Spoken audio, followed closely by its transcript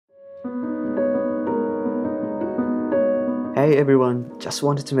Hey everyone, just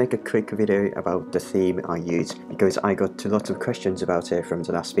wanted to make a quick video about the theme I use because I got a lot of questions about it from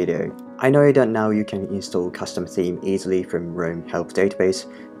the last video. I know that now you can install custom theme easily from Roam Help database,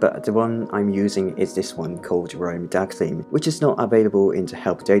 but the one I'm using is this one called Roam Dark Theme, which is not available in the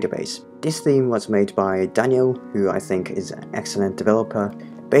Help database. This theme was made by Daniel, who I think is an excellent developer.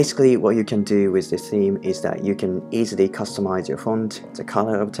 Basically, what you can do with this theme is that you can easily customize your font, the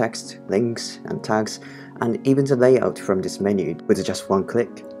color of text, links and tags, and even the layout from this menu with just one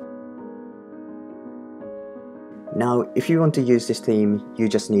click. Now, if you want to use this theme, you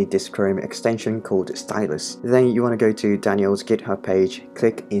just need this Chrome extension called Stylus. Then you want to go to Daniel's GitHub page,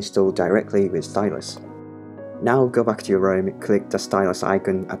 click Install directly with Stylus. Now go back to your Roam, click the Stylus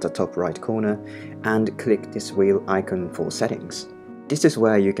icon at the top right corner, and click this wheel icon for settings. This is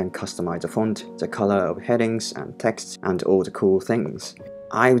where you can customize the font, the color of headings and text, and all the cool things.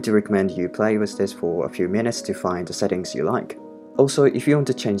 I would recommend you play with this for a few minutes to find the settings you like. Also, if you want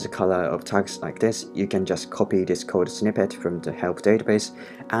to change the color of tags like this, you can just copy this code snippet from the help database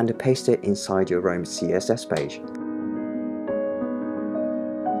and paste it inside your Roam CSS page.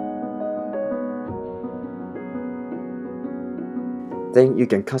 Then you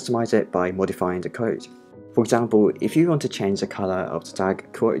can customize it by modifying the code. For example, if you want to change the color of the tag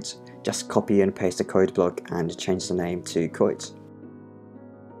quotes, just copy and paste the code block and change the name to quotes.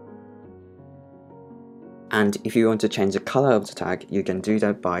 And if you want to change the color of the tag, you can do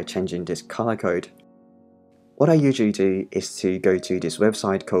that by changing this color code. What I usually do is to go to this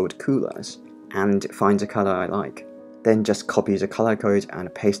website called Coolers and find the color I like. Then just copy the color code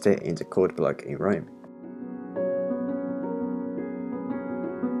and paste it in the code block in Roam.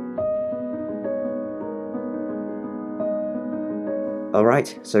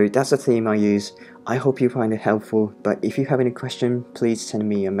 Alright, so that's the theme I use. I hope you find it helpful, but if you have any question, please send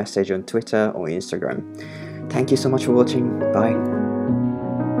me a message on Twitter or Instagram. Thank you so much for watching, bye!